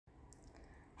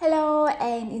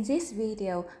and in this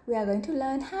video, we are going to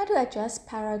learn how to adjust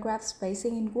paragraph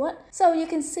spacing in Word. So you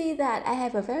can see that I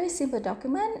have a very simple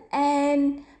document,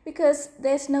 and because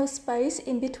there's no space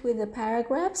in between the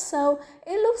paragraphs, so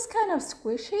it looks kind of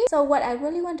squishy. So what I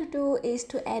really want to do is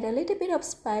to add a little bit of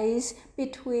space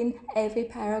between every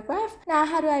paragraph. Now,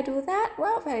 how do I do that?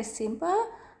 Well, very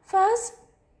simple. First,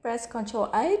 press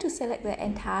Ctrl A to select the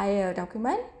entire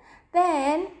document.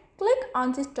 Then click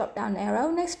on this drop-down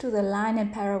arrow next to the line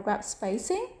and paragraph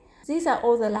spacing. These are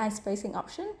all the line spacing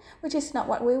options, which is not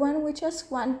what we want. We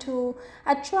just want to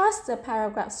adjust the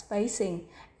paragraph spacing.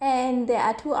 And there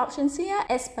are two options here,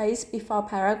 add space before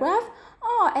paragraph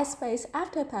or add space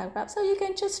after paragraph. So you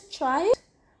can just try it.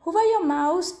 Hover your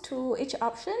mouse to each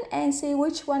option and see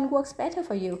which one works better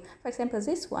for you. For example,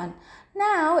 this one.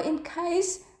 Now, in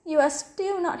case you are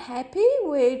still not happy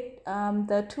with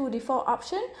the two default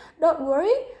options, don't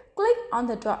worry. Click on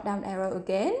the drop-down arrow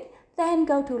again. Then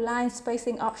go to line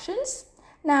spacing options.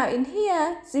 Now in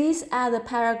here, these are the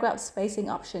paragraph spacing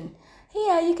options.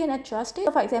 Here you can adjust it.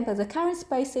 So for example, the current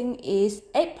spacing is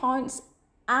 8 points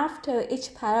after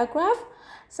each paragraph.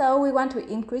 So we want to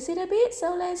increase it a bit.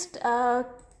 So let's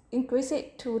increase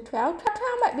it to 12. 12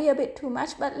 might be a bit too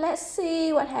much, but let's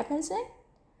see what happens then.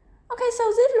 Okay, so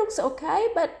this looks okay,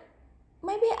 but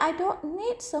maybe I don't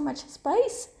need so much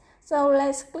space. So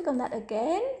let's click on that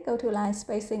again, go to line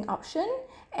spacing option,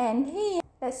 and here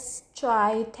let's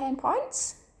try 10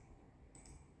 points.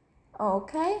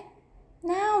 Okay,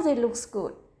 now it looks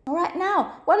good. Alright,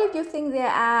 now what if you think there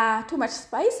are too much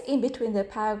space in between the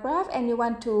paragraph and you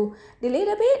want to delete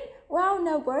a bit? Well,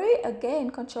 no worry, again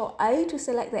Ctrl A to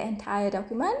select the entire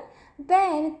document,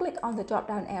 then click on the drop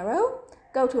down arrow,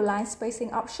 go to line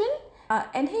spacing option.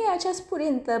 And here, just put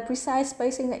in the precise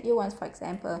spacing that you want. For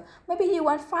example, maybe you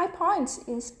want 5 points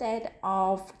instead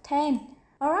of 10.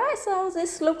 Alright, so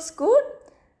this looks good.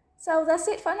 So that's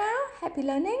it for now. Happy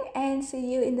learning and see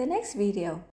you in the next video.